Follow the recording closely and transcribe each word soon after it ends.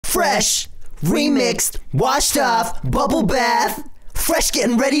Fresh, remixed, washed off, bubble bath. Fresh,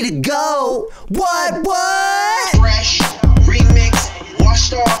 getting ready to go. What? Fresh, remixed,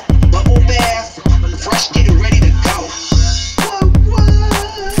 washed off, bubble bath. Fresh, getting ready to go.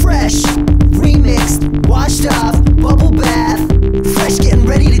 What? Fresh, remixed, washed off, bubble bath. Fresh, getting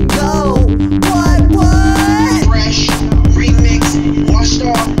ready to go. What? Fresh, remixed, washed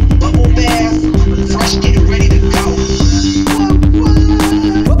off, bubble bath. Fresh, getting ready to go.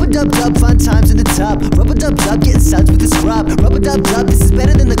 Rub-a-dub-dub, fun times in the tub. Rub-a-dub-dub, getting suds with the scrub. Rub-a-dub-dub, this is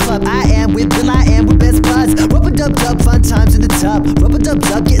better than the club. I am with Will.I.Am, we're best buds. Rub-a-dub-dub, fun times in the tub.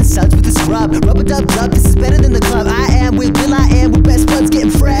 Rub-a-dub-dub, getting suds with the scrub. Rub-a-dub-dub, this is better than the club. I am with Will.I.Am, we're best buds.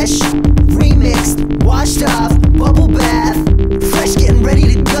 Getting fresh, remixed, washed off, bubble bath. Fresh, getting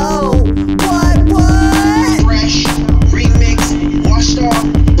ready to go. What? Fresh, remixed, washed off,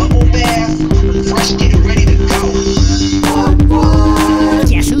 bubble bath. Fresh, getting ready to go.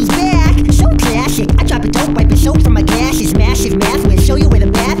 Guess who's back? So classic. I drop a dope, wipe it soap from my glasses. Massive math will show you where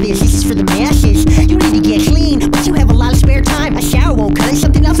the bath is. This is for the masses. You need to get clean, but you have a lot of spare time. A shower won't cut it.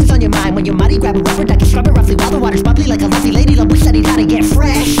 Something else is on your mind. When you're muddy, grab a rubber duck and scrub it roughly while the water's bubbly like a lovely lady.